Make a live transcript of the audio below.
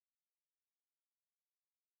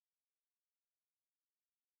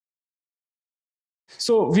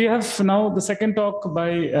So we have now the second talk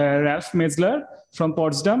by Ralf Metzler from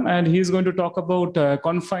Potsdam, and he's going to talk about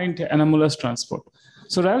confined anomalous transport.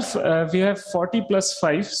 So Ralf, we have 40 plus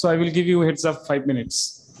 5, so I will give you a heads up 5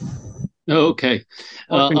 minutes. Okay.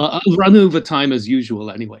 I'll run over time as usual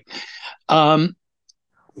anyway.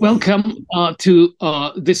 Welcome to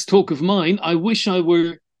this talk of mine. I wish I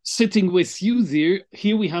were sitting with you there.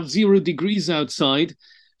 Here we have 0 degrees outside.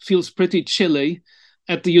 Feels pretty chilly.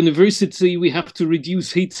 At the university, we have to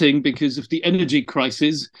reduce heating because of the energy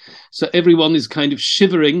crisis. So everyone is kind of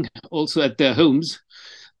shivering also at their homes.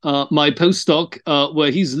 My postdoc,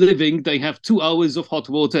 where he's living, they have 2 hours of hot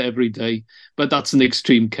water every day, but that's an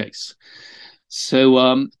extreme case. So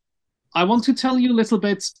I want to tell you a little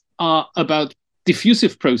bit about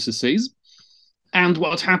diffusive processes and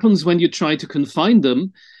what happens when you try to confine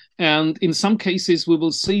them. And in some cases, we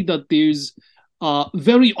will see that there's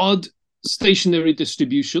very odd stationary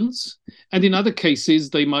distributions, and in other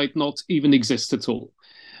cases, they might not even exist at all.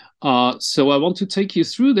 So I want to take you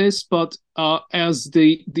through this, but as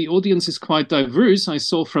the audience is quite diverse, I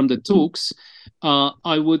saw from the talks,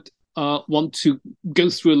 I would want to go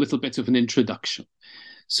through a little bit of an introduction.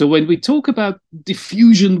 So when we talk about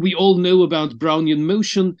diffusion, we all know about Brownian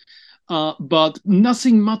motion, but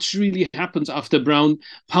nothing much really happened after Brown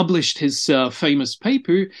published his famous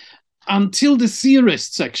paper until the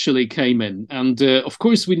theorists actually came in. And of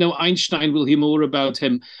course, we know Einstein, we'll hear more about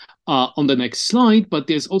him on the next slide, but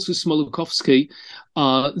there's also Smoluchowski,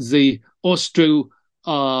 the Austro-Polish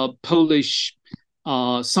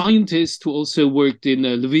scientist who also worked in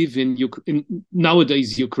Lviv in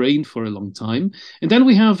nowadays Ukraine for a long time. And then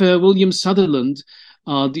we have William Sutherland,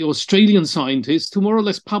 the Australian scientist who more or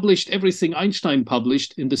less published everything Einstein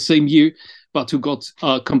published in the same year, but who got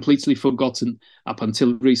completely forgotten up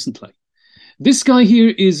until recently. This guy here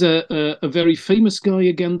is a very famous guy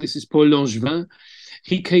again. This is Paul Langevin.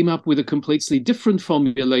 He came up with a completely different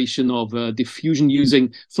formulation of diffusion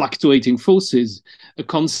using fluctuating forces, a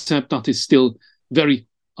concept that is still very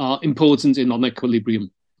important in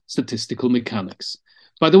non-equilibrium statistical mechanics.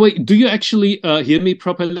 By the way, do you actually hear me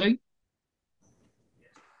properly?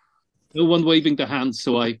 No one waving the hand,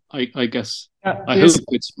 so I guess, I yes, hope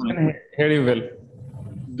it's fine. I can hear you well.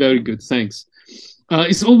 Very good, thanks.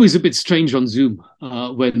 It's always a bit strange on Zoom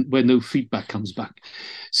when no feedback comes back.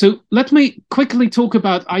 So let me quickly talk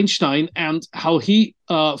about Einstein and how he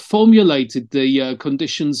formulated the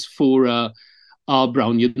conditions for our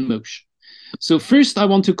Brownian motion. So first, I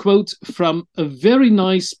want to quote from a very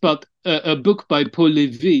nice but a book by Paul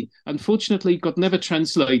Lévy. Unfortunately, it got never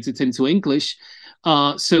translated into English.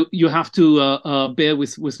 So you have to bear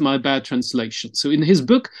with my bad translation. So in his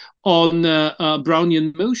book on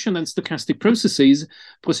Brownian motion and stochastic processes,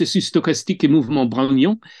 Processus stochastique et mouvement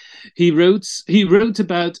brownien, he wrote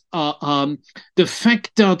about the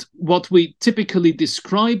fact that what we typically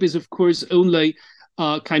describe is, of course, only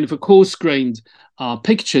kind of a coarse-grained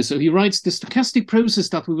picture. So he writes, the stochastic process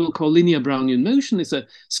that we will call linear Brownian motion is a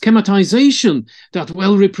schematization that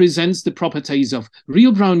well represents the properties of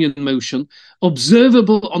real Brownian motion,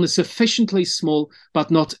 observable on a sufficiently small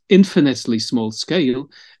but not infinitely small scale,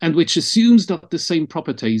 and which assumes that the same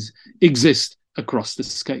properties exist across the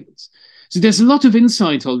scales. So there's a lot of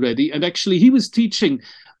insight already, and actually he was teaching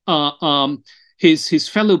his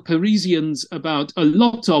fellow Parisians about a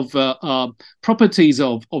lot of properties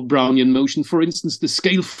of Brownian motion, for instance, the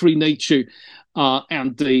scale-free nature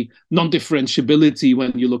and the non-differentiability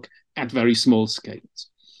when you look at very small scales.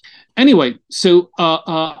 Anyway, so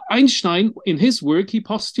Einstein, in his work, he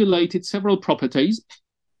postulated several properties,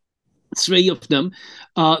 3 of them,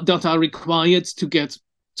 that are required to get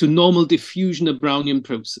to normal diffusion of Brownian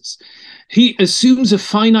process. He assumes a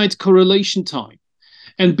finite correlation time.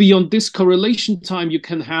 And beyond this correlation time, you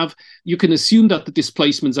can assume that the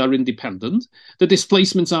displacements are independent, the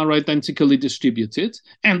displacements are identically distributed,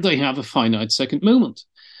 and they have a finite second moment.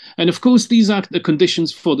 And of course, these are the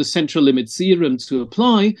conditions for the central limit theorem to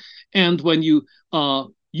apply. And when you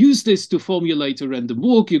use this to formulate a random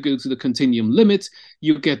walk, you go to the continuum limit,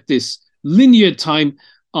 you get this linear time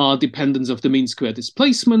dependence of the mean square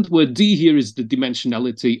displacement, where d here is the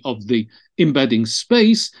dimensionality of the embedding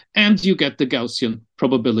space, and you get the Gaussian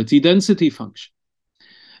probability density function.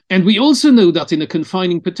 And we also know that in a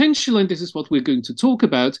confining potential, and this is what we're going to talk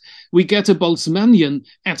about, we get a Boltzmannian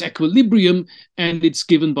at equilibrium, and it's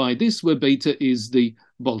given by this, where beta is the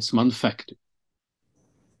Boltzmann factor.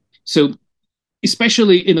 So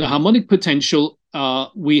especially in a harmonic potential,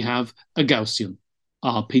 we have a Gaussian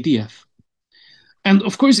PDF. And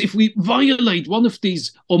of course, if we violate one of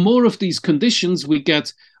these or more of these conditions, we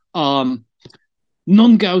get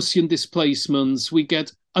non-Gaussian displacements, we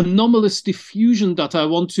get anomalous diffusion that I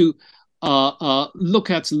want to look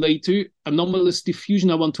at later. Anomalous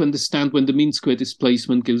diffusion, I want to understand when the mean square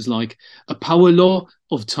displacement gives like a power law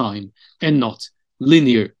of time and not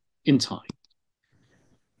linear in time.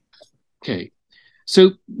 Okay,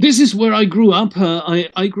 so this is where I grew up.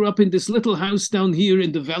 I grew up in this little house down here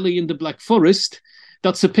in the valley in the Black Forest.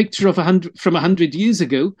 That's a picture of from 100 years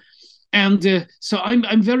ago. And so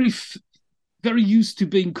I'm very used to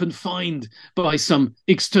being confined by some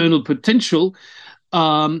external potential.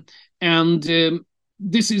 This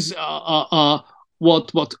is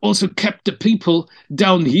what also kept the people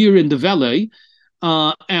down here in the valley.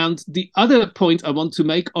 And the other point I want to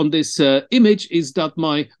make on this image is that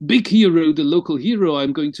my big hero, the local hero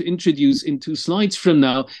I'm going to introduce in 2 slides from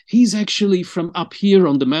now, he's actually from up here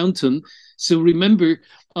on the mountain. So remember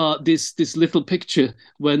this little picture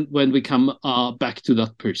when we come back to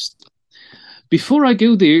that person. Before I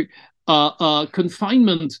go there,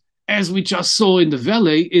 confinement, as we just saw in the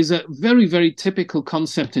valley, is a very, very typical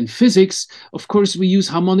concept in physics. Of course, we use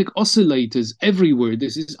harmonic oscillators everywhere.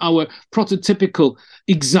 This is our prototypical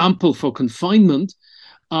example for confinement.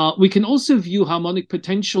 We can also view harmonic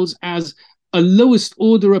potentials as a lowest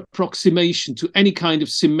order approximation to any kind of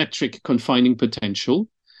symmetric confining potential.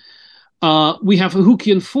 We have a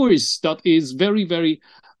Hookean force that is very, very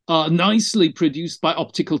nicely produced by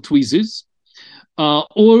optical tweezers.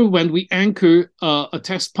 Or when we anchor a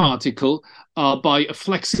test particle by a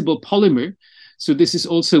flexible polymer. So this is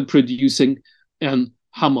also producing an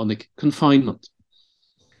harmonic confinement.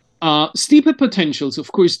 Steeper potentials,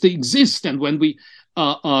 of course, they exist. And when we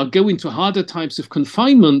go into harder types of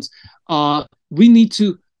confinement, we need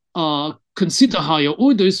to consider higher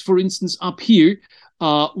orders. For instance, up here,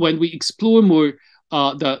 when we explore more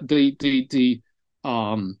the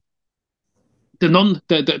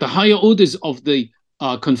higher orders of the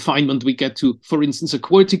confinement, we get to, for instance, a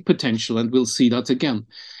quartic potential, and we'll see that again.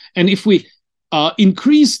 And if we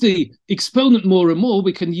increase the exponent more and more,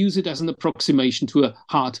 we can use it as an approximation to a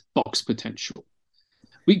hard box potential.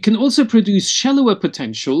 We can also produce shallower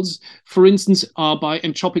potentials, for instance, by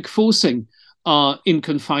entropic forcing in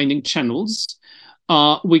confining channels.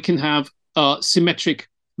 We can have symmetric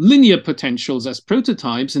linear potentials as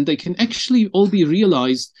prototypes, and they can actually all be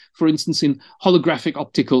realized, for instance, in holographic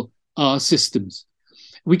optical systems.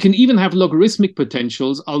 We can even have logarithmic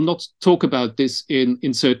potentials. I'll not talk about this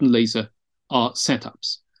in certain laser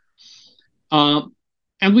setups.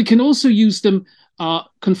 And we can also use them,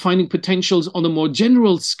 confining potentials on a more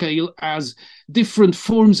general scale, as different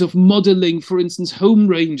forms of modeling. For instance, home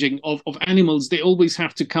ranging of animals. They always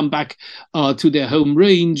have to come back to their home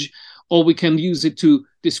range. Or we can use it to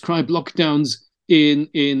describe lockdowns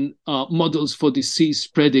in models for disease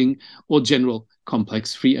spreading or general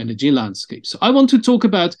complex free energy landscapes. So I want to talk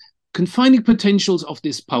about confining potentials of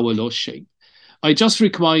this power law shape. I just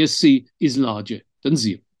require C is larger than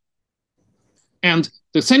 0. And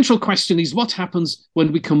the central question is, what happens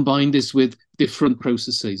when we combine this with different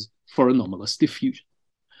processes for anomalous diffusion?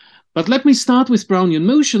 But let me start with Brownian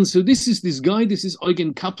motion. So this is this guy. This is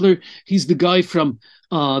Eugen Kappler. He's the guy from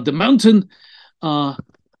the mountain. So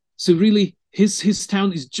really, his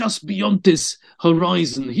town is just beyond this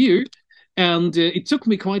horizon here. And it took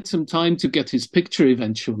me quite some time to get his picture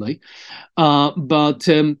eventually. But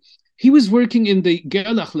he was working in the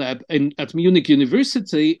Gerlach lab at Munich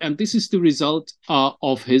University, and this is the result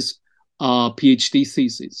of his PhD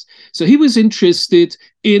thesis. So he was interested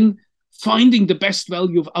in finding the best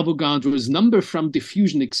value of Avogadro's number from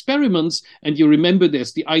diffusion experiments. And you remember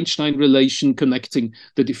there's the Einstein relation connecting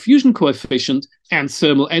the diffusion coefficient and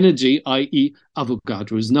thermal energy, i.e.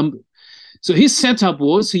 Avogadro's number. So his setup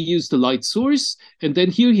was he used a light source, and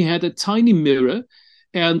then here he had a tiny mirror,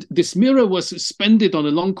 and this mirror was suspended on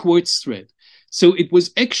a long quartz thread. So it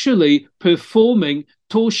was actually performing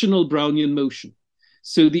torsional Brownian motion.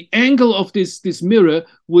 So the angle of this mirror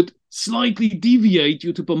would slightly deviate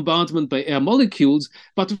due to bombardment by air molecules,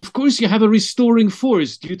 but of course you have a restoring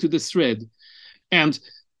force due to the thread. And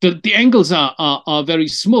the angles are very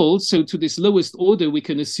small, so to this lowest order we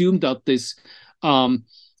can assume that this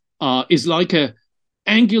is like a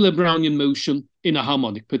angular Brownian motion in a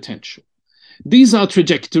harmonic potential. These are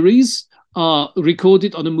trajectories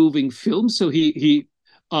recorded on a moving film. So he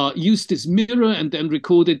used this mirror and then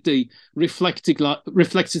recorded the reflected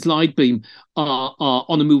light beam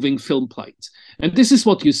on a moving film plate. And this is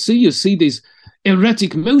what you see. You see this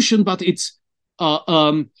erratic motion, but it's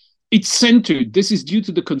centered. This is due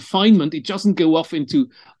to the confinement. It doesn't go off into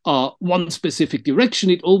one specific direction.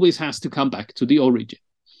 It always has to come back to the origin.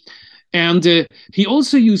 And he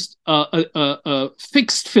also used a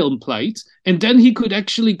fixed film plate, and then he could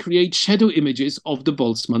actually create shadow images of the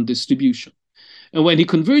Boltzmann distribution. And when he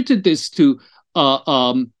converted this to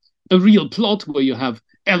a real plot where you have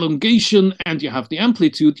elongation and you have the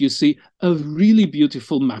amplitude, you see a really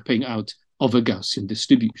beautiful mapping out of a Gaussian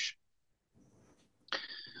distribution.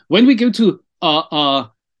 When we go to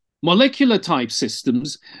molecular type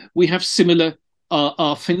systems, we have similar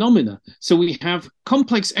phenomena. So we have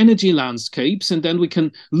complex energy landscapes, and then we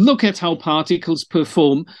can look at how particles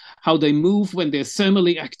perform, how they move when they're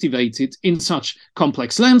thermally activated in such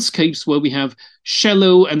complex landscapes where we have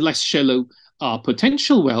shallow and less shallow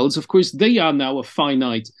potential wells. Of course, they are now a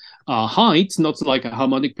finite height, not like a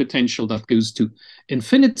harmonic potential that goes to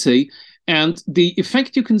infinity. And the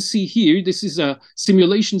effect you can see here, this is a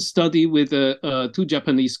simulation study with two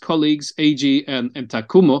Japanese colleagues, Eiji and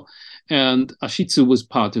Takumo, and Ashitsu was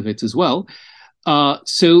part of it as well.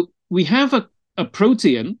 So we have a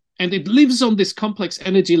protein, and it lives on this complex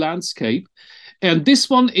energy landscape. And this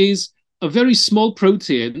one is a very small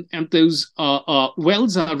protein, and those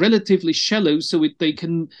wells are relatively shallow, so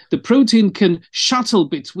the protein can shuttle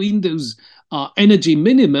between those energy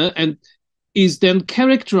minima and is then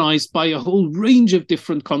characterized by a whole range of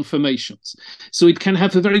different conformations. So it can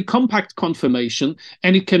have a very compact conformation,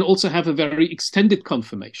 and it can also have a very extended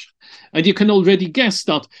conformation. And you can already guess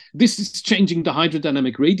that this is changing the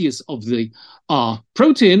hydrodynamic radius of the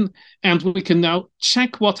protein, and we can now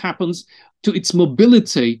check what happens to its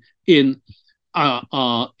mobility in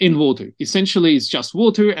water. Essentially, it's just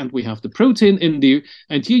water, and we have the protein in there.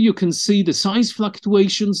 And here you can see the size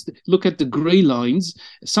fluctuations. Look at the gray lines.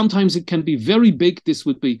 Sometimes it can be very big. This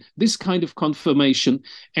would be this kind of conformation.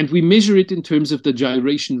 And we measure it in terms of the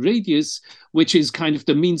gyration radius, which is kind of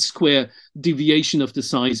the mean square deviation of the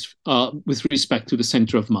size with respect to the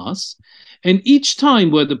center of mass. And each time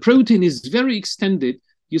where the protein is very extended,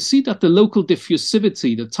 you see that the local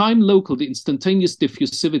diffusivity, the time local, the instantaneous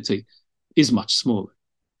diffusivity, is much smaller.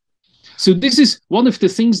 So this is one of the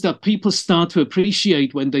things that people start to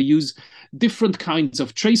appreciate when they use different kinds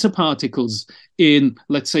of tracer particles in,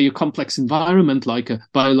 let's say, a complex environment like a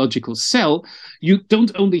biological cell. You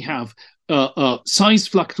don't only have size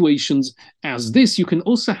fluctuations as this, you can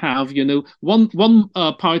also have, one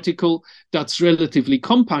particle that's relatively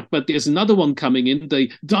compact, but there's another one coming in. They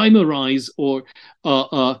dimerize or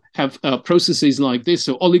have processes like this,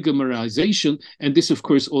 so oligomerization, and this, of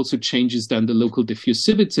course, also changes then the local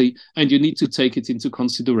diffusivity, and you need to take it into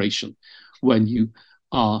consideration when you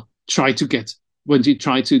try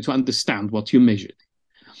to understand what you measured.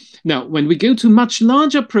 Now, when we go to much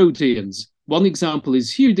larger proteins, one example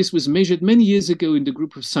is here. This was measured many years ago in the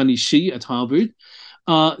group of Sunny Shi at Harvard.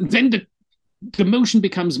 Then the motion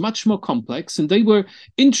becomes much more complex, and they were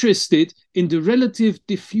interested in the relative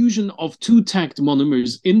diffusion of two tagged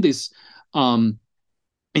monomers in this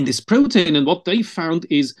protein. And what they found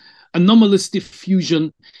is anomalous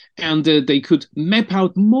diffusion, and they could map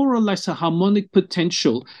out more or less a harmonic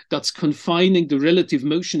potential that's confining the relative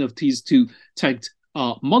motion of these two tagged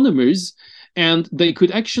monomers. And they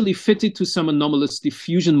could actually fit it to some anomalous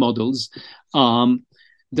diffusion models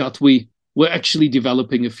that we were actually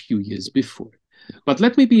developing a few years before. But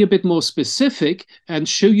let me be a bit more specific and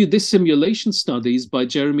show you this simulation studies by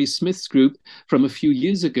Jeremy Smith's group from a few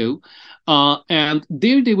years ago. And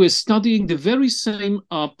there they were studying the very same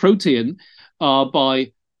protein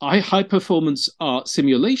by high performance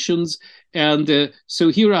simulations. And so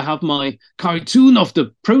here I have my cartoon of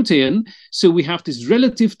the protein. So we have this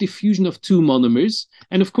relative diffusion of two monomers.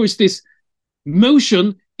 And of course, this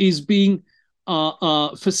motion is being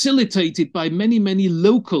facilitated by many, many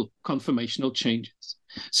local conformational changes.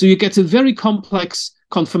 So you get a very complex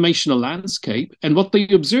conformational landscape. And what they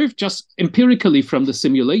observed just empirically from the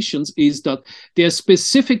simulations is that there are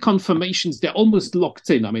specific conformations, they're almost locked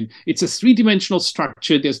in. I mean, it's a three-dimensional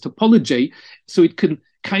structure, there's topology, so it can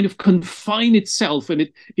kind of confine itself, and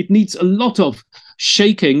it needs a lot of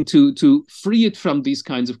shaking to free it from these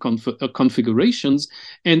kinds of configurations.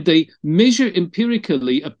 And they measure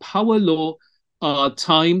empirically a power law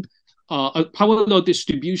a power law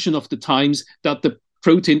distribution of the times that the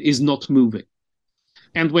protein is not moving.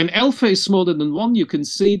 And when alpha is smaller than 1, you can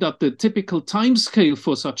see that the typical time scale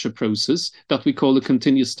for such a process that we call a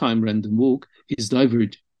continuous time random walk is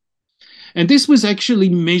divergent. And this was actually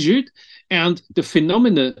measured, and the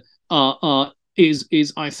phenomena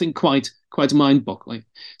is I think quite mind-boggling.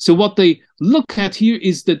 So what they look at here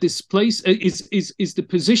is the is the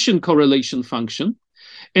position correlation function,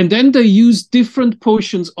 and then they use different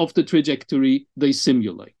portions of the trajectory they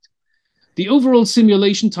simulate. The overall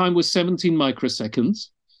simulation time was 17 microseconds,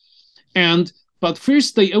 and But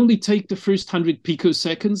first, they only take the first 100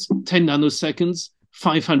 picoseconds, 10 nanoseconds,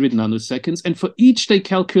 500 nanoseconds, and for each they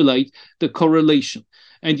calculate the correlation.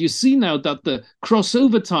 And you see now that the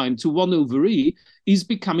crossover time to 1 over E is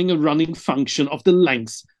becoming a running function of the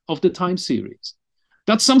length of the time series.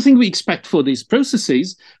 That's something we expect for these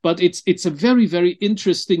processes, but it's a very, very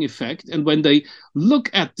interesting effect. And when they look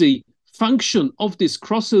at the function of this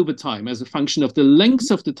crossover time as a function of the length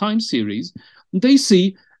of the time series, they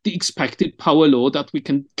see the expected power law that we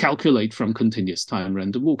can calculate from continuous time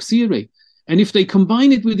random walk theory. And if they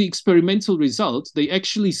combine it with the experimental results, they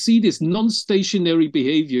actually see this non-stationary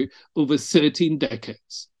behavior over 13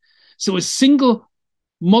 decades. So a single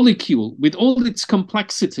molecule with all its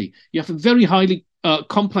complexity, you have a very highly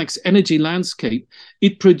complex energy landscape,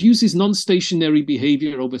 it produces non-stationary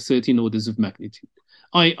behavior over 13 orders of magnitude.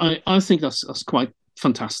 I think that's quite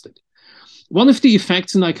fantastic. One of the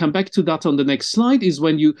effects, and I come back to that on the next slide, is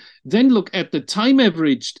when you then look at the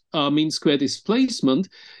time-averaged mean square displacement,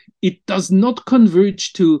 it does not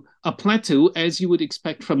converge to a plateau as you would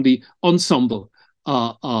expect from the ensemble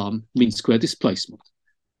mean square displacement.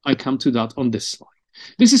 I come to that on this slide.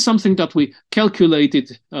 This is something that we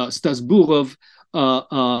calculated, Stas Burov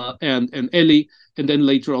and Ellie, and then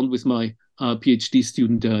later on with my PhD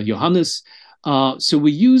student, Johannes. So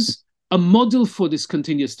we use a model for this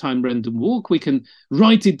continuous time random walk. We can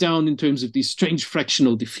write it down in terms of these strange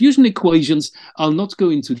fractional diffusion equations. I'll not go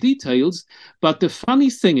into details, but the funny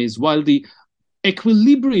thing is, while the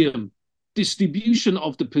equilibrium distribution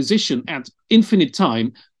of the position at infinite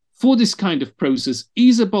time for this kind of process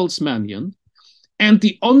is a Boltzmannian, and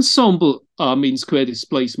the ensemble mean square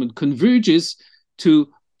displacement converges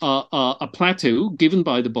to a plateau given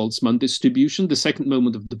by the Boltzmann distribution, the second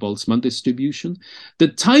moment of the Boltzmann distribution, the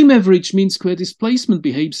time average mean square displacement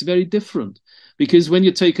behaves very different. Because when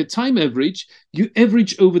you take a time average, you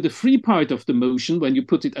average over the free part of the motion when you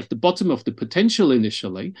put it at the bottom of the potential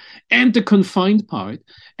initially, and the confined part.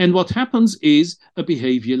 And what happens is a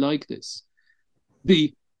behavior like this.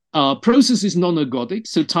 The process is non-ergodic,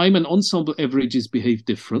 so time and ensemble averages behave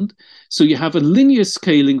different. So you have a linear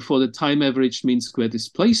scaling for the time average mean square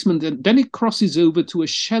displacement, and then it crosses over to a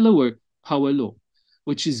shallower power law,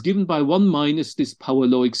 which is given by 1 minus this power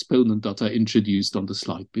law exponent that I introduced on the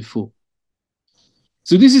slide before.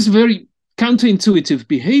 So this is very counterintuitive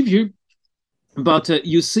behavior, but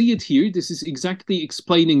you see it here. This is exactly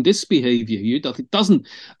explaining this behavior here, that it doesn't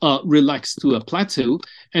relax to a plateau.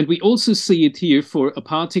 And we also see it here for a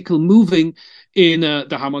particle moving in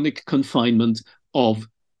the harmonic confinement of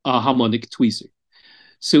a harmonic tweezer.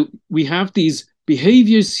 So we have these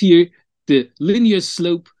behaviors here, the linear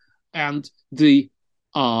slope and the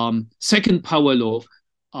second power law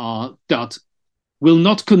that will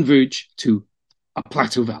not converge to a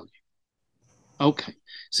plateau value. Okay.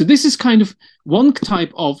 So this is kind of one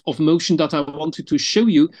type of motion that I wanted to show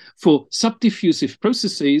you for subdiffusive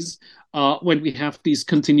processes when we have these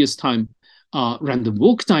continuous time random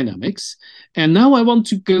walk dynamics. And now I want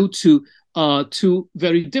to go to two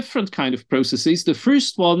very different kind of processes. The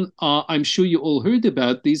first one, I'm sure you all heard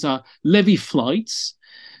about. These are Levy flights.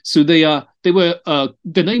 So the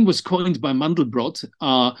name was coined by Mandelbrot,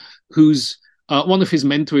 whose one of his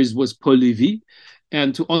mentors was Paul Levy.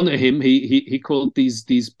 And to honor him, he called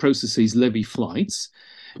these processes Levy flights.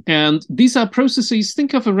 And these are processes,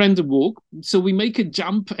 think of a random walk. So we make a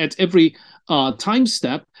jump at every time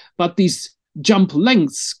step, but these jump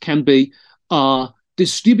lengths can be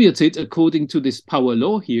distributed according to this power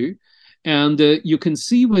law here. And you can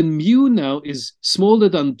see when mu now is smaller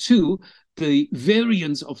than 2, the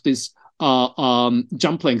variance of this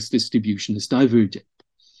jump length distribution is divergent.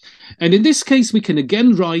 And in this case, we can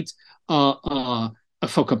again write a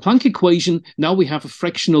Fokker-Planck equation. Now we have a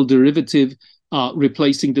fractional derivative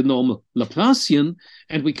replacing the normal Laplacian,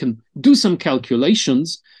 and we can do some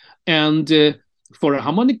calculations. And for a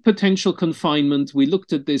harmonic potential confinement, we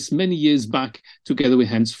looked at this many years back together with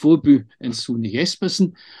Hans Voorbu and Sune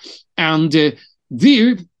Jespersen. And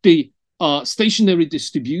there, the stationary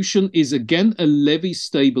distribution is again a Levy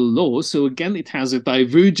stable law. So again, it has a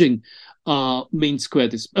diverging mean square,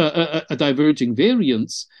 a diverging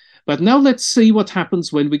variance. But now let's see what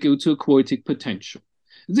happens when we go to a quartic potential.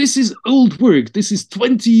 This is old work. This is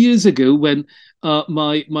 20 years ago when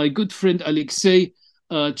my good friend Alexei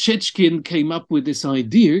Chechkin came up with this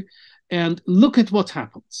idea. And look at what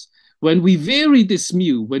happens. When we vary this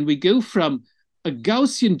mu, when we go from a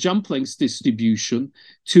Gaussian jump length distribution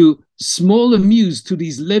to smaller mu's, to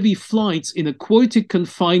these Levy flights in a quartic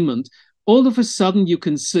confinement, all of a sudden you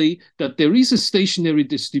can see that there is a stationary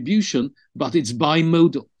distribution, but it's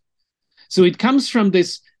bimodal. So it comes from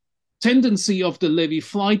this tendency of the Levy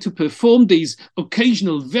fly to perform these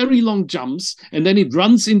occasional very long jumps, and then it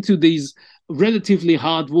runs into these relatively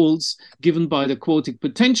hard walls given by the quartic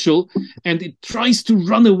potential, and it tries to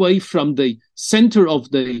run away from the center of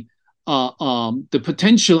the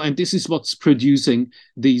potential, and this is what's producing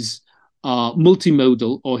these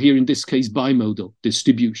multimodal, or here in this case bimodal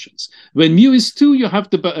distributions. When mu is 2, you have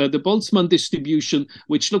the Boltzmann distribution,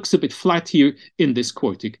 which looks a bit flat here in this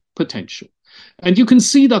quartic potential. And you can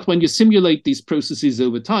see that when you simulate these processes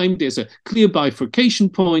over time, there's a clear bifurcation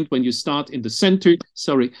point when you start in the center.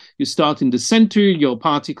 You start in the center, your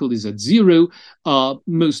particle is at 0,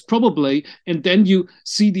 most probably, and then you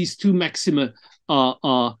see these two maxima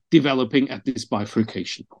developing at this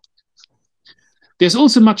bifurcation point. There's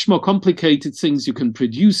also much more complicated things you can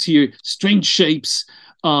produce here, strange shapes,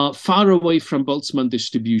 far away from Boltzmann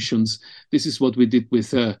distributions. This is what we did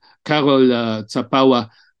with Karol Zapała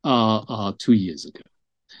 2 years ago.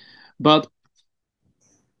 But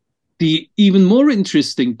the even more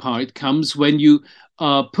interesting part comes when you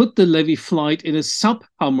put the Levy flight in a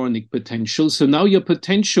subharmonic potential. So now your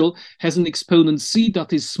potential has an exponent c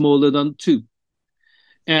that is smaller than 2.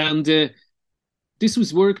 And this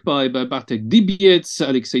was work by Bartek Dybiec,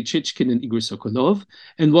 Alexei Chechkin, and Igor Sokolov.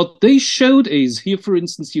 And what they showed is, here, for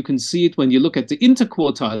instance, you can see it when you look at the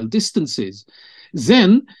interquartile distances.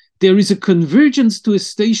 Then there is a convergence to a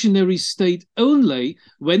stationary state only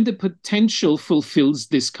when the potential fulfills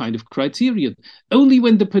this kind of criterion. Only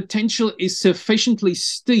when the potential is sufficiently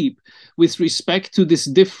steep with respect to this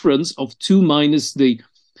difference of 2 minus the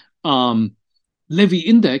Levy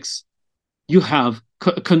index, you have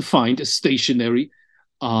confined a stationary,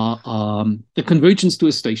 the convergence to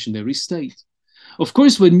a stationary state. Of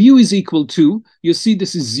course, when mu is equal to, you see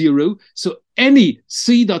this is 0. So any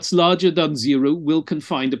c that's larger than 0 will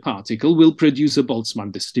confine the particle, will produce a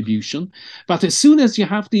Boltzmann distribution. But as soon as you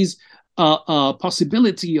have these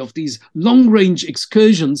possibility of these long-range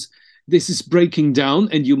excursions, this is breaking down,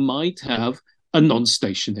 and you might have a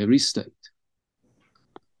non-stationary state.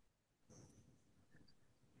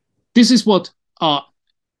 This is what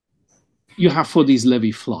you have for these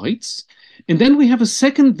Levy flights. And then we have a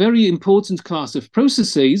second very important class of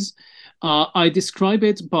processes. I describe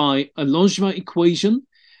it by a Langevin equation,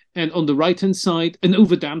 and on the right-hand side, an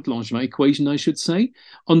overdamped Langevin equation, I should say.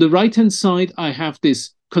 On the right-hand side, I have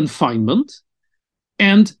this confinement,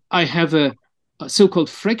 and I have a so-called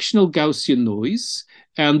fractional Gaussian noise,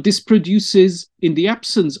 and this produces, in the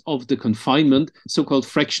absence of the confinement, so-called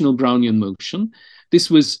fractional Brownian motion. This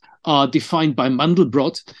was defined by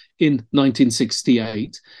Mandelbrot in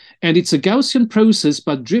 1968. And it's a Gaussian process,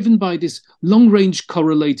 but driven by this long-range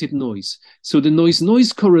correlated noise. So the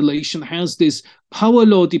noise-noise correlation has this power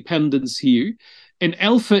law dependence here, and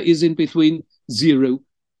alpha is in between 0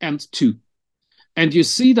 and 2. And you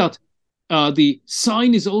see that the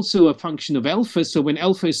sign is also a function of alpha. So when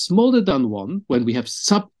alpha is smaller than 1, when we have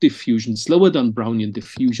subdiffusion, slower than Brownian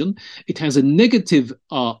diffusion, it has a negative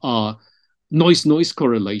noise-noise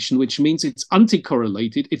correlation, which means it's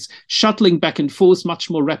anti-correlated. It's shuttling back and forth much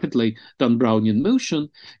more rapidly than Brownian motion.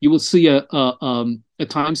 You will see a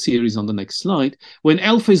time series on the next slide. When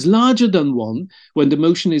alpha is larger than 1, when the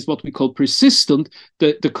motion is what we call persistent,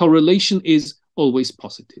 the correlation is always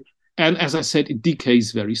positive. And as I said, it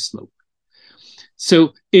decays very slowly.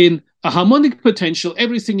 So in a harmonic potential,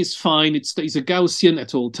 everything is fine. It stays a Gaussian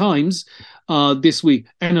at all times. This we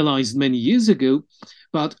analyzed many years ago.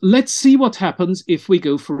 But let's see what happens if we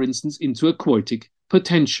go, for instance, into a quartic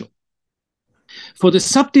potential. For the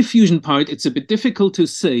subdiffusion part, it's a bit difficult to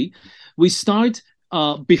say. We start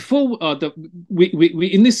before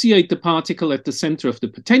we initiate the particle at the center of the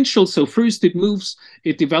potential. So first it moves,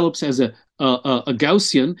 it develops as a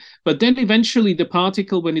Gaussian, but then eventually the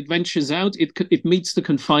particle, when it ventures out, it meets the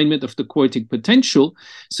confinement of the quartic potential.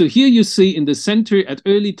 So here you see in the center at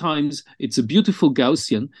early times, it's a beautiful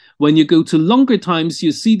Gaussian. When you go to longer times,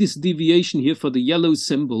 you see this deviation here for the yellow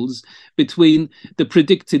symbols between the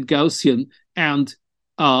predicted Gaussian and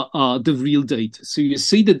the real data. So you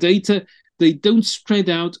see the data, they don't spread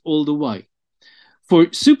out all the way. For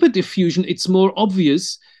superdiffusion, it's more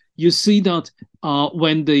obvious. You see that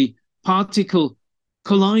when the particle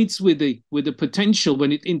collides with the potential,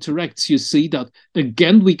 when it interacts, you see that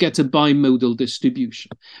again we get a bimodal distribution.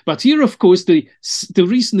 But here, of course, the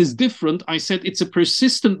reason is different. I said it's a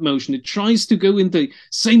persistent motion. It tries to go in the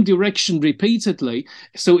same direction repeatedly.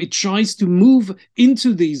 So it tries to move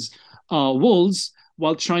into these walls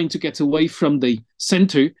while trying to get away from the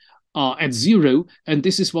center at 0, and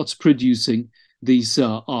this is what's producing these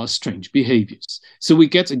strange behaviors. So we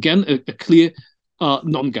get, again, a clear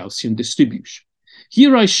non-Gaussian distribution.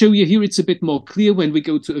 Here I show you, here it's a bit more clear when we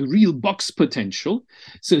go to a real box potential.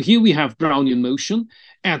 So here we have Brownian motion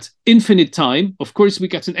at infinite time. Of course, we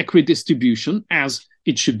get an equidistribution as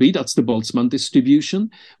it should be. That's the Boltzmann distribution.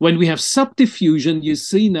 When we have subdiffusion, you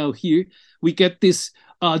see now here, we get this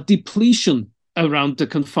depletion around the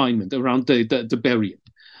confinement, around the barrier.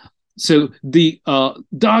 So the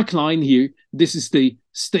dark line here, this is the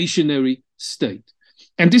stationary state.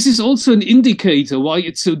 And this is also an indicator why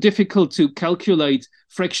it's so difficult to calculate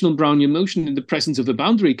fractional Brownian motion in the presence of a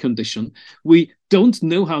boundary condition. We don't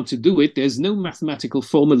know how to do it. There's no mathematical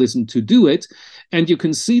formalism to do it. And you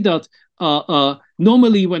can see that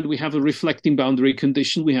normally when we have a reflecting boundary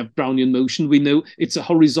condition, we have Brownian motion. We know it's a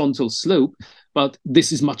horizontal slope, but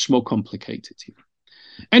this is much more complicated here.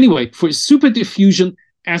 Anyway, for superdiffusion,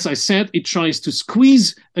 as I said, it tries to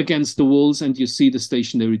squeeze against the walls, and you see the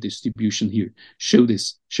stationary distribution here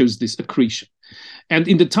shows this accretion. And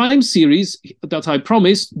in the time series that I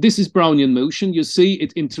promised, this is Brownian motion. You see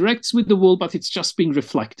it interacts with the wall, but it's just being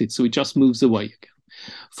reflected, so it just moves away again.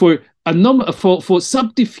 For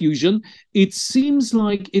subdiffusion, it seems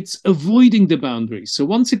like it's avoiding the boundary. So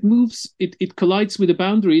once it moves, it collides with the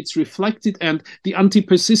boundary, it's reflected, and the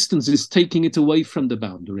anti-persistence is taking it away from the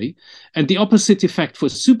boundary. And the opposite effect for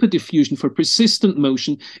superdiffusion, for persistent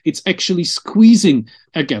motion, it's actually squeezing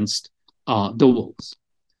against the walls.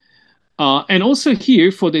 And also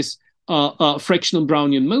here for this fractional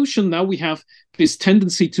Brownian motion, now we have this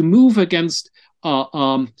tendency to move against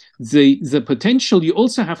the potential. You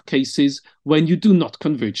also have cases when you do not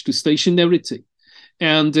converge to stationarity.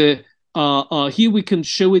 And here we can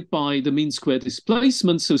show it by the mean square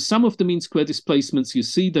displacement. So some of the mean square displacements you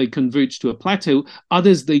see, they converge to a plateau.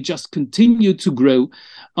 Others, they just continue to grow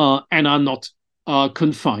and are not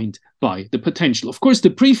confined by the potential. Of course, the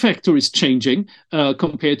prefactor is changing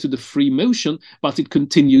compared to the free motion, but it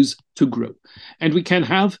continues to grow. And we can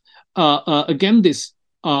have, again, this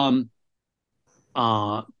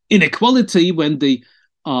inequality when the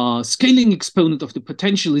scaling exponent of the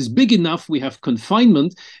potential is big enough. We have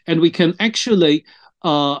confinement, and we can actually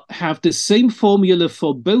have the same formula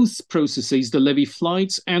for both processes, the Levy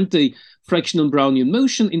flights and the fractional Brownian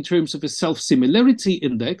motion, in terms of a self-similarity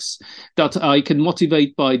index that I can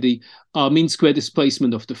motivate by the mean square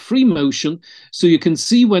displacement of the free motion. So you can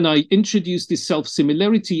see when I introduce this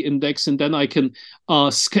self-similarity index, and then I can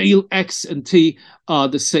scale x and t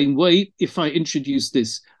the same way. If I introduce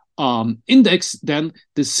this index, then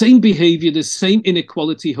the same behavior, the same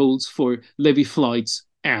inequality holds for Levy flights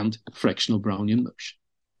and fractional Brownian motion.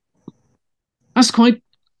 That's quite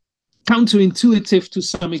counterintuitive to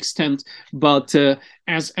some extent, but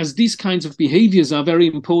as these kinds of behaviors are very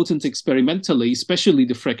important experimentally, especially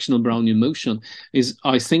the fractional Brownian motion, is,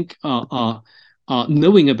 I think,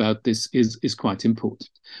 knowing about this is quite important.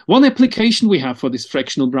 One application we have for this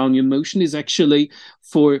fractional Brownian motion is actually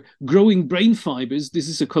for growing brain fibers. This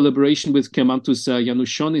is a collaboration with Kemantus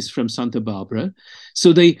Janushonis from Santa Barbara.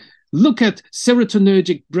 So they look at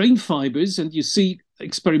serotonergic brain fibers, and you see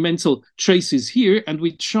experimental traces here, and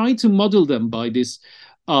we try to model them by this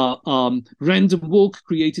random walk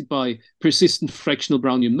created by persistent fractional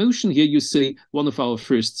Brownian motion. Here you see one of our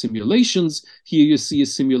first simulations. Here you see a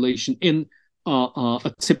simulation in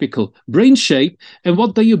a typical brain shape. And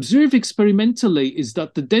what they observe experimentally is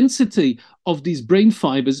that the density of these brain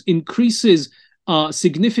fibers increases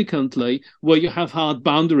significantly where you have hard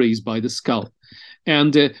boundaries by the skull.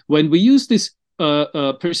 And when we use this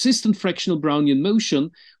persistent fractional Brownian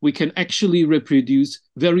motion, we can actually reproduce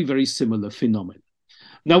very, very similar phenomena.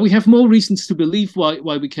 Now, we have more reasons to believe why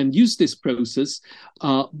we can use this process,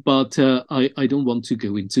 but I don't want to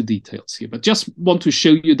go into details here, but just want to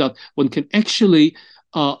show you that one can actually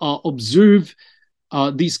observe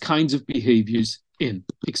these kinds of behaviors in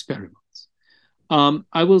experiments.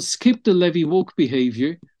 I will skip the Levy walk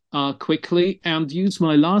behavior quickly and use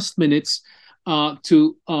my last minutes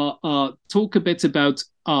to talk a bit about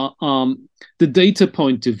the data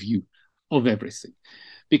point of view of everything.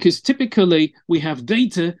 Because typically we have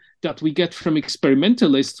data that we get from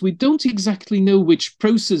experimentalists. We don't exactly know which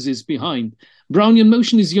process is behind. Brownian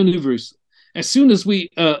motion is universal. As soon as we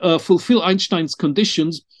fulfill Einstein's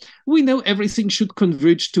conditions, we know everything should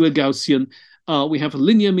converge to a Gaussian. We have a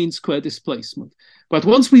linear mean square displacement. But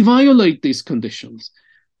once we violate these conditions,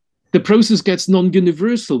 the process gets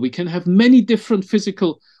non-universal. We can have many different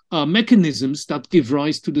physical mechanisms that give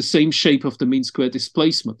rise to the same shape of the mean square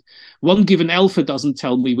displacement. One given alpha doesn't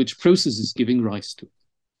tell me which process is giving rise to it.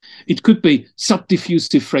 It could be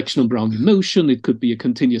subdiffusive fractional Brownian motion. It could be a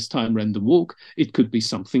continuous time random walk. It could be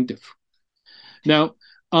something different. Now,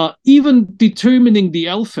 even determining the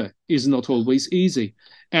alpha is not always easy.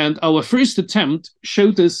 And our first attempt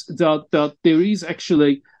showed us that there is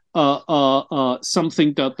actually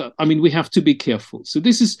something that, I mean, we have to be careful. So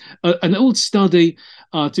this is an old study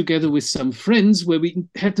together with some friends where we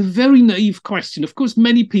had a very naive question. Of course,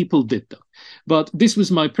 many people did that, but this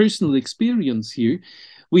was my personal experience here.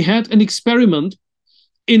 We had an experiment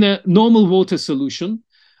in a normal water solution,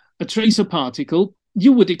 a tracer particle.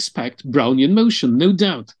 You would expect Brownian motion, no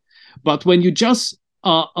doubt. But when you just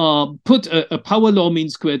put a power law mean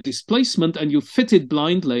squared displacement and you fit it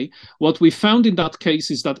blindly, what we found in that case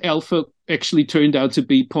is that alpha actually turned out to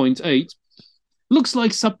be 0.8. Looks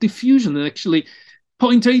like subdiffusion, and actually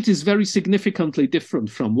 0.8 is very significantly different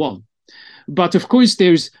from 1. But of course,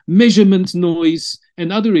 there's measurement noise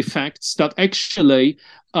and other effects that actually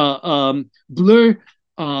blur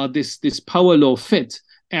this power law fit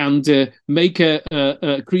and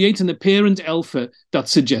create an apparent alpha that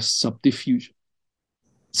suggests subdiffusion.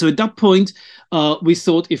 So at that point, we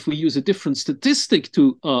thought if we use a different statistic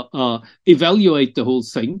to evaluate the whole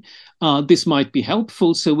thing, this might be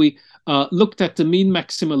helpful. So we looked at the mean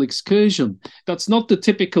maximal excursion. That's not the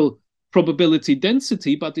typical probability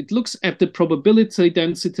density, but it looks at the probability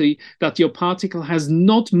density that your particle has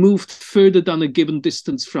not moved further than a given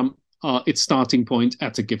distance from its starting point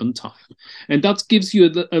at a given time. And that gives you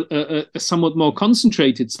a somewhat more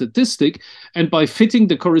concentrated statistic. And by fitting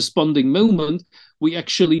the corresponding moment, we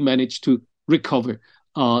actually managed to recover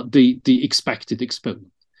the expected exponent.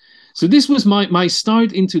 So this was my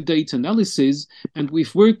start into data analysis, and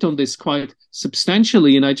we've worked on this quite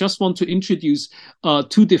substantially. And I just want to introduce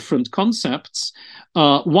two different concepts.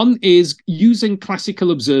 One is using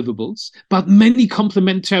classical observables, but many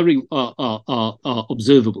complementary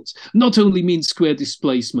observables. Not only mean square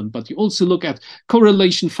displacement, but you also look at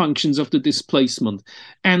correlation functions of the displacement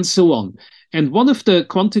and so on. And one of the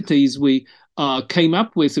quantities we came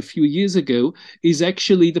up with a few years ago is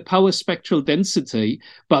actually the power spectral density,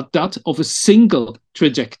 but that of a single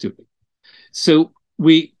trajectory. So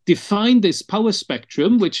we define this power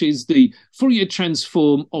spectrum, which is the Fourier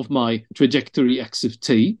transform of my trajectory x of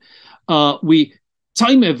t. We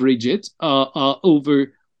time average it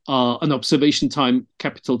over an observation time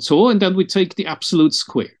capital tau, and then we take the absolute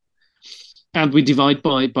square and we divide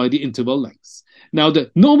by the interval length. Now,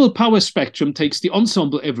 the normal power spectrum takes the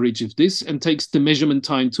ensemble average of this and takes the measurement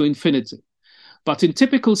time to infinity. But in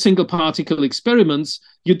typical single particle experiments,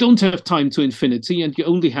 you don't have time to infinity and you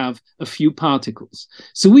only have a few particles.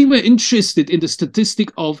 So we were interested in the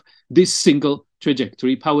statistic of this single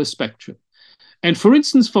trajectory power spectrum. And for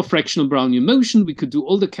instance, for fractional Brownian motion, we could do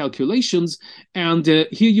all the calculations. And here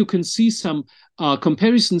you can see some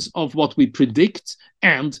comparisons of what we predict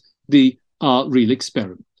and the real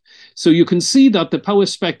experiment. So you can see that the power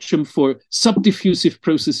spectrum for subdiffusive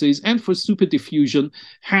processes and for superdiffusion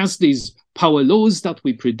has these power laws that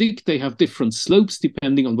we predict. They have different slopes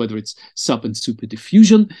depending on whether it's sub and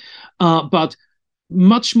superdiffusion. But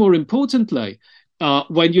much more importantly,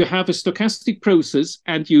 when you have a stochastic process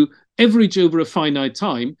and you average over a finite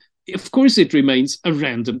time, of course it remains a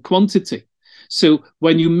random quantity. So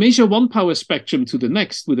when you measure one power spectrum to the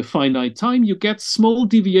next with a finite time, you get small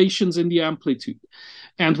deviations in the amplitude.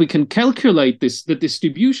 And we can calculate the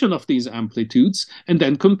distribution of these amplitudes and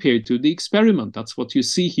then compare to the experiment. That's what you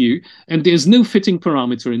see here. And there's no fitting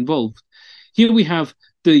parameter involved. Here we have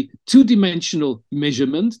the two-dimensional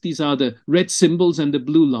measurement. These are the red symbols and the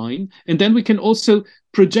blue line. And then we can also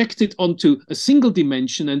project it onto a single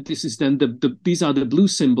dimension. And this is then these are the blue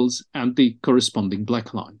symbols and the corresponding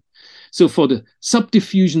black line. So for the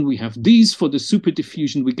subdiffusion, we have these. For the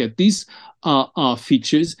superdiffusion, we get these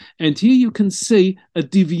features. And here you can see a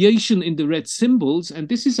deviation in the red symbols. And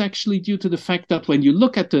this is actually due to the fact that when you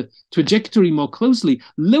look at the trajectory more closely,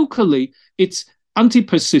 locally, it's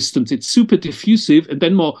anti-persistent, it's superdiffusive. And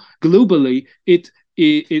then more globally,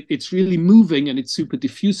 it's really moving and it's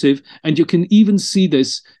superdiffusive. And you can even see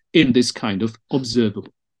this in this kind of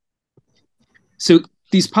observable. So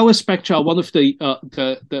these power spectra are one of the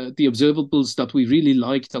observables that we really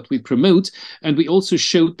like, that we promote. And we also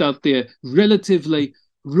showed that they're relatively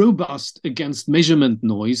robust against measurement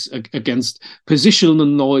noise, against positional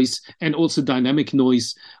noise, and also dynamic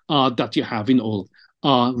noise that you have in all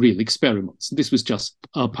real experiments. This was just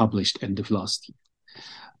published end of last year.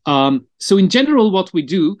 So in general, what we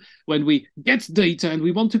do when we get data and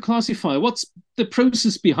we want to classify what's the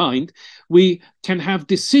process behind, we can have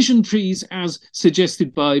decision trees as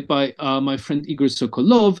suggested by my friend Igor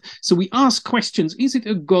Sokolov. So we ask questions: is it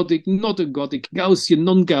ergodic, not ergodic, Gaussian,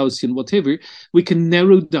 non-Gaussian, whatever. We can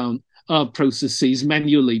narrow down processes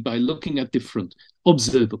manually by looking at different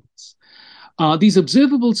observables. These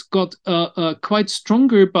observables got quite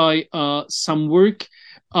stronger by some work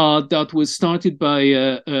that was started by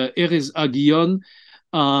Erez Aguillon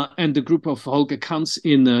and the group of Holger Kanz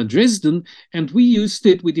in Dresden. And we used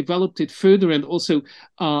it, we developed it further and also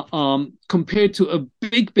compared to a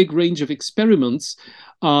big range of experiments.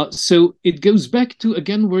 So it goes back to,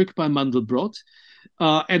 again, work by Mandelbrot.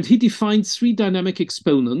 And he defined 3 dynamic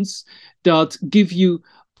exponents that give you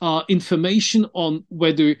information on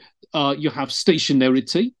whether you have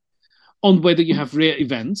stationarity, on whether you have rare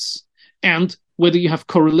events, and whether you have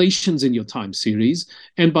correlations in your time series.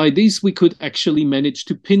 And by this, we could actually manage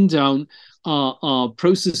to pin down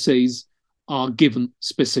processes given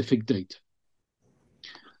specific data.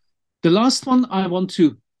 The last one I want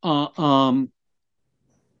to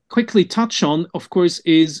quickly touch on, of course,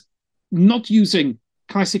 is not using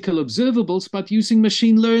classical observables, but using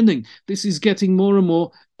machine learning. This is getting more and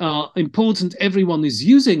more important. Everyone is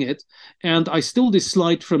using it. And I stole this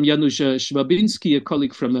slide from Janusz Szwabinski, a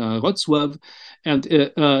colleague from Wrocław.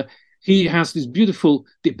 And he has this beautiful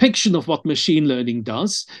depiction of what machine learning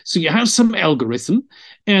does. So you have some algorithm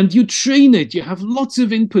and you train it. You have lots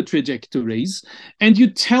of input trajectories and you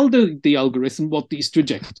tell the algorithm what these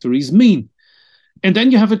trajectories mean. And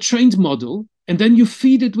then you have a trained model. And then you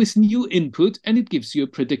feed it with new input and it gives you a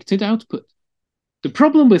predicted output. The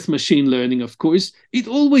problem with machine learning, of course, it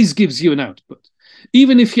always gives you an output,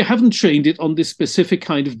 even if you haven't trained it on this specific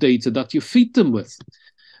kind of data that you feed them with.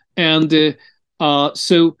 And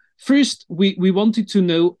so first, we wanted to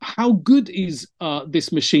know how good is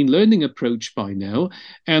this machine learning approach by now.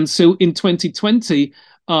 And so in 2020,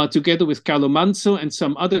 together with Carlo Manzo and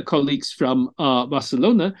some other colleagues from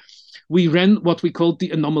Barcelona, we ran what we called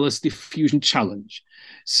the Anomalous Diffusion Challenge.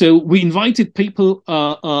 So we invited people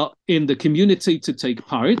in the community to take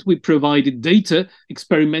part. We provided data,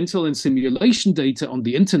 experimental and simulation data on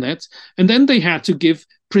the internet, and then they had to give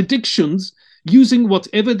predictions using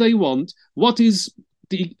whatever they want. What is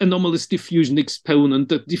the anomalous diffusion exponent,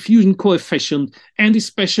 the diffusion coefficient, and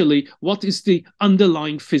especially what is the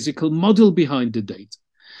underlying physical model behind the data.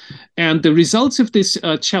 And the results of this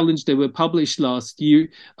challenge, they were published last year,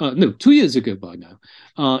 2 years ago by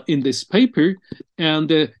now, in this paper.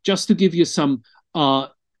 And just to give you some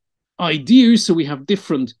ideas, so we have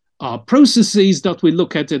different processes that we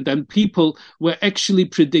look at, and then people were actually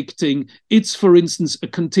predicting it's, for instance, a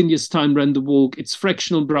continuous time random walk, it's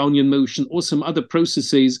fractional Brownian motion, or some other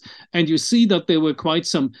processes. And you see that there were quite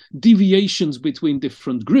some deviations between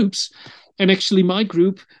different groups. And actually, my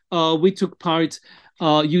group, we took part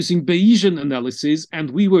using Bayesian analysis, and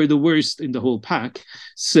we were the worst in the whole pack.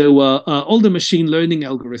 So all the machine learning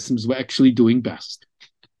algorithms were actually doing best.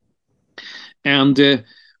 And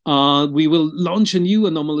we will launch a new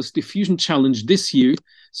anomalous diffusion challenge this year.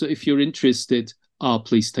 So if you're interested,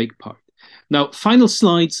 please take part. Now, final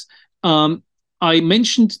slides. I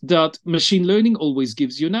mentioned that machine learning always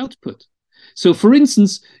gives you an output. So for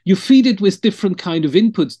instance, you feed it with different kind of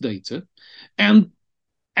input data, and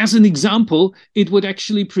as an example, it would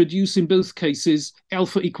actually produce in both cases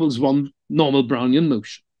alpha equals 1 normal Brownian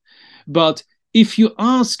motion. But if you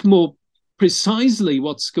ask more precisely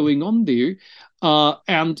what's going on there,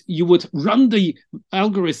 and you would run the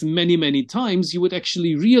algorithm many times, you would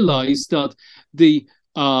actually realize that the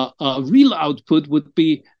real output would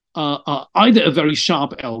be either a very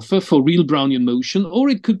sharp alpha for real Brownian motion, or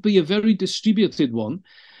it could be a very distributed one.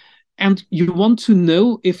 And you want to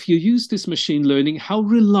know, if you use this machine learning, how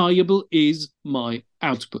reliable is my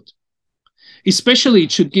output? Especially,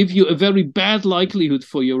 it should give you a very bad likelihood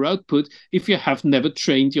for your output if you have never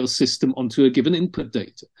trained your system onto a given input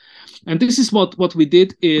data. And this is what we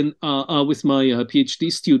did in with my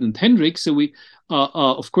PhD student, Henrik. So we,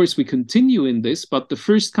 of course, we continue in this, but the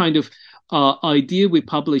first kind of idea we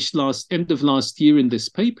published end of last year in this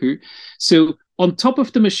paper. So on top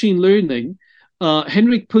of the machine learning,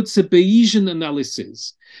 Henrik puts a Bayesian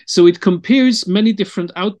analysis. So it compares many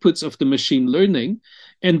different outputs of the machine learning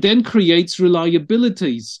and then creates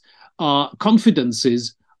reliabilities,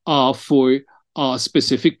 confidences for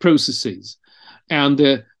specific processes.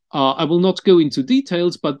 And I will not go into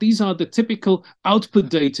details, but these are the typical output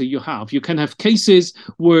data you have. You can have cases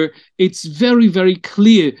where it's very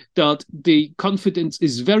clear that the confidence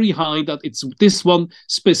is very high, that it's this one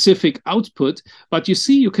specific output. But you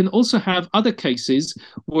see, you can also have other cases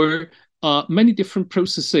where many different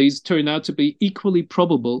processes turn out to be equally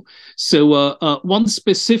probable. So one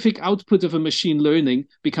specific output of a machine learning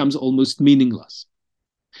becomes almost meaningless.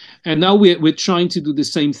 And now we're trying to do the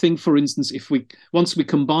same thing. For instance, once we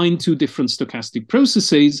combine 2 different stochastic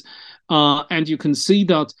processes, and you can see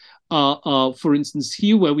that, for instance,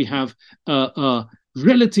 here where we have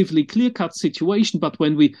relatively clear-cut situation, but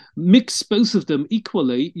when we mix both of them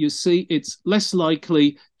equally, you see it's less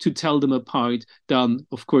likely to tell them apart than,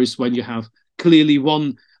 of course, when you have clearly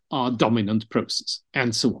one dominant process,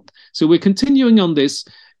 and so on. So we're continuing on this,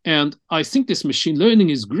 and I think this machine learning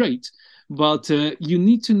is great, but you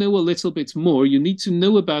need to know a little bit more. You need to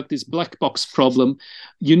know about this black box problem.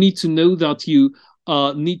 You need to know that you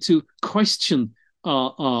need to question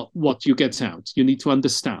what you get out. You need to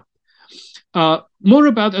understand. More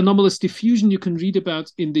about anomalous diffusion you can read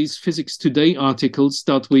about in these Physics Today articles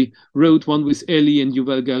that we wrote, one with Eli and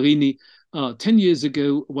Yuval Garini 10 years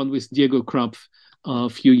ago, one with Diego Krapf a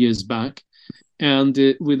few years back. And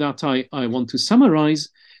with that, I want to summarize.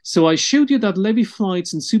 So I showed you that Levy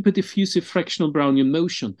flights and superdiffusive fractional Brownian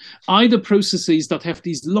motion, either processes that have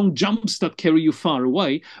these long jumps that carry you far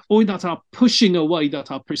away, or that are pushing away, that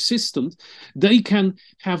are persistent, they can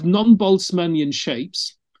have non-Boltzmannian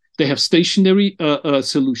shapes. They have stationary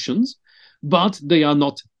solutions, but they are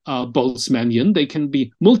not Boltzmannian. They can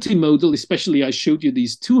be multimodal, especially I showed you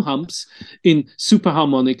these two humps in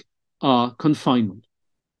superharmonic confinement.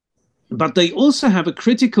 But they also have a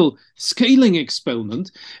critical scaling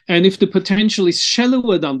exponent, and if the potential is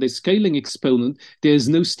shallower than the scaling exponent, there's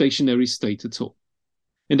no stationary state at all.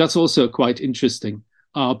 And that's also a quite interesting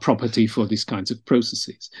property for these kinds of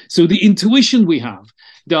processes. So the intuition we have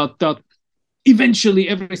that eventually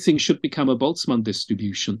everything should become a Boltzmann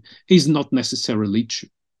distribution is not necessarily true.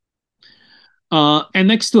 And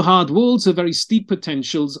next to hard walls are very steep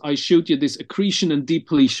potentials. I showed you this accretion and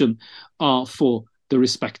depletion for the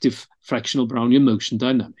respective fractional Brownian motion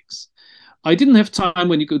dynamics. I didn't have time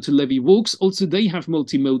when you go to Levy walks. Also, they have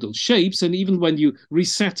multimodal shapes. And even when you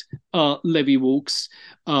reset Levy walks,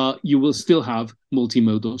 you will still have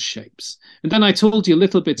multimodal shapes. And then I told you a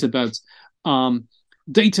little bit about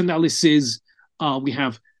data analysis. We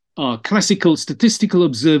have classical statistical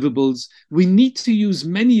observables. We need to use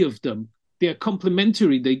many of them. They are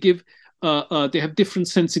complementary. They give they have different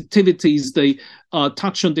sensitivities. They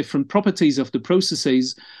touch on different properties of the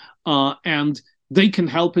processes, and they can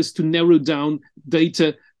help us to narrow down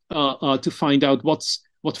data to find out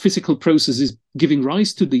what physical process is giving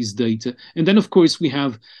rise to these data. And then, of course, we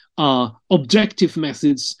have objective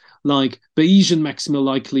methods like Bayesian maximal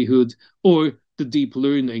likelihood or the deep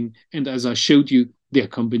learning. And as I showed you, their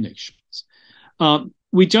combinations.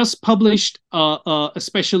 We just published a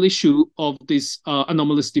special issue of this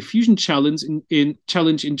anomalous diffusion challenge in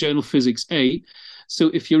Journal Physics A. So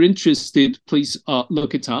if you're interested, please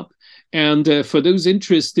look it up. And for those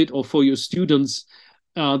interested or for your students,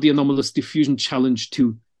 the anomalous diffusion challenge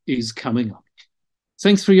 2 is coming up.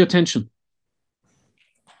 Thanks for your attention.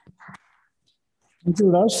 Thank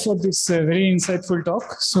you, Ralf, for this very insightful talk.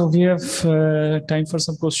 So we have time for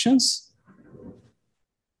some questions.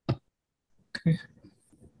 Okay.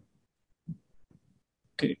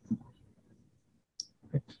 Okay.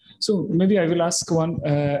 So maybe I will ask one.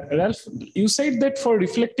 Ralf, you said that for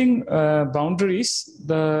reflecting boundaries,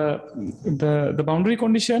 the boundary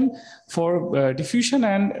condition for diffusion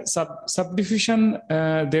and subdiffusion,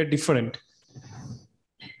 they're different.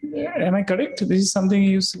 Am I correct? This is something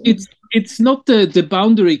you said. It's not the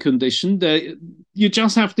boundary condition. You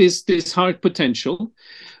just have this hard potential,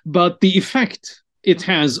 but the effect it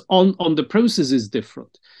has on the process is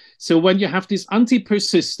different. So when you have this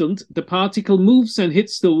anti-persistent, the particle moves and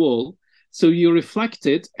hits the wall, so you reflect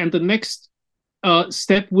it, and the next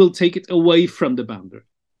step will take it away from the boundary.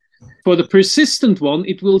 For the persistent one,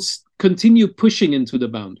 it will continue pushing into the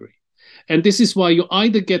boundary. And this is why you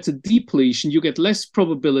either get a depletion, you get less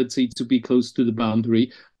probability to be close to the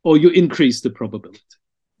boundary, or you increase the probability.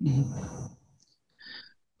 Mm-hmm.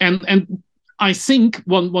 And I think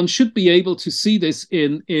one should be able to see this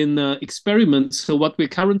in experiments. So what we're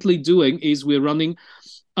currently doing is we're running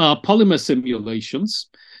polymer simulations.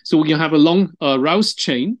 So you have a long Rouse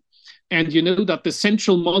chain, and you know that the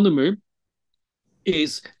central monomer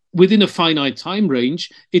is within a finite time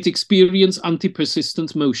range, it experiences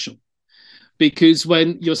anti-persistent motion. Because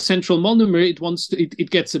when your central monomer, it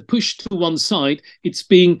gets a push to one side, it's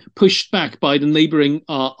being pushed back by the neighboring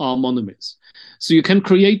monomers. So you can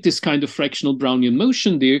create this kind of fractional Brownian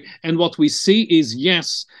motion there. And what we see is,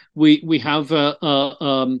 yes, we have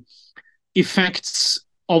effects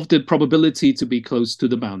of the probability to be close to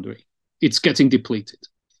the boundary. It's getting depleted.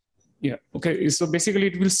 Yeah, okay. So basically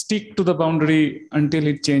it will stick to the boundary until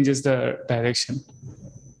it changes the direction.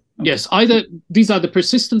 Okay. Yes, either these are the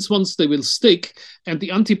persistent ones, they will stick, and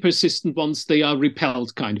the anti-persistent ones, they are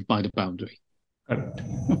repelled kind of by the boundary. Correct.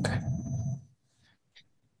 Okay.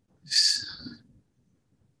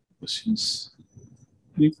 Questions?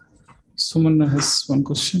 Someone has one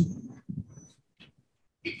question.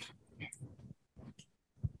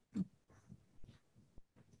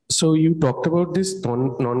 So you talked about this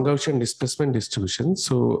non-Gaussian displacement distribution.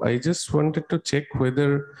 So I just wanted to check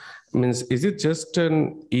whether, is it just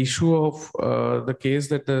an issue of the case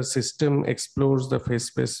that the system explores the phase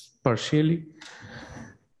space partially?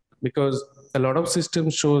 Because a lot of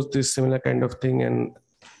systems shows this similar kind of thing, and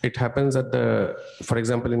it happens at for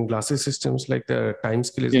example, in glassy systems, like the time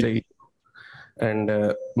scale is the, and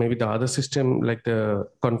maybe the other system, like the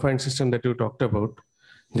confined system that you talked about,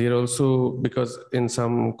 there also, because in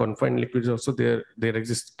some confined liquids also there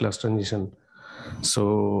exists class transition.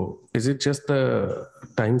 So is it just the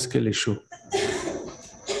time scale issue?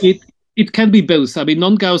 It can be both. I mean,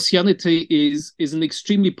 non-Gaussianity is an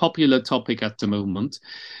extremely popular topic at the moment.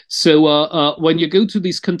 So when you go to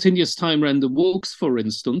these continuous time random walks, for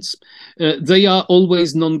instance, they are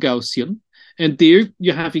always non-Gaussian. And there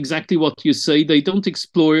you have exactly what you say. They don't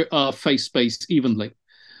explore phase space evenly,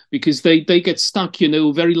 because they get stuck,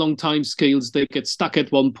 very long time scales. They get stuck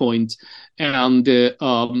at one point. And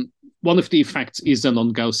one of the effects is a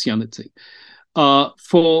non-Gaussianity.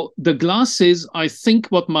 For the glasses, I think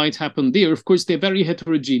what might happen there, of course, they're very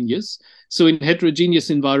heterogeneous. So in heterogeneous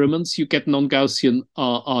environments, you get non-Gaussian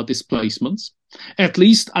displacements, at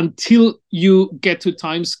least until you get to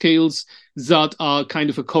time scales that are kind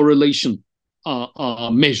of a correlation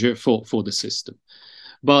measure for the system.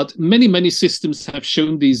 But many systems have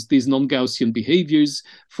shown these non-Gaussian behaviors.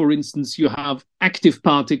 For instance, you have active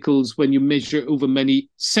particles when you measure over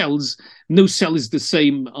many cells. No cell is the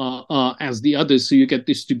same as the other, so you get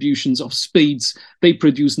distributions of spades. They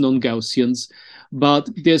produce non-Gaussians. But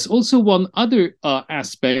there's also one other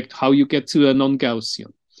aspect, how you get to a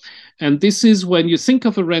non-Gaussian. And this is when you think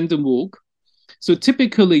of a random walk. So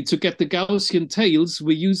typically, to get the Gaussian tails,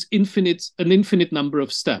 we use an infinite number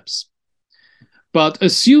of steps. But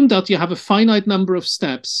assume that you have a finite number of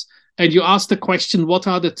steps and you ask the question, what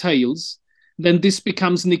are the tails? Then this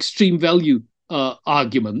becomes an extreme value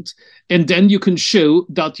argument. And then you can show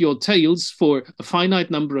that your tails for a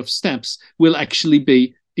finite number of steps will actually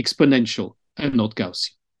be exponential and not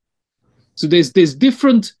Gaussian. So there's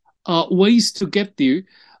different ways to get there.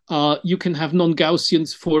 You can have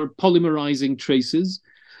non-Gaussians for polymerizing traces.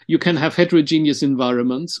 You can have heterogeneous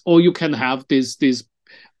environments, or you can have this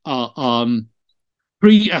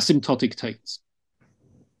pre-asymptotic tails.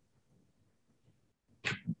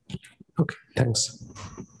 Okay, thanks.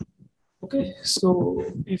 Okay, so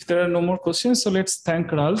if there are no more questions, so let's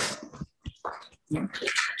thank Ralf.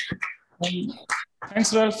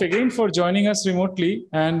 Thanks, Ralf, again for joining us remotely,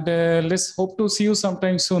 and let's hope to see you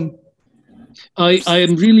sometime soon. I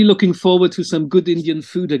am really looking forward to some good Indian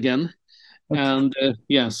food again, okay. And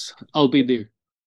yes, I'll be there.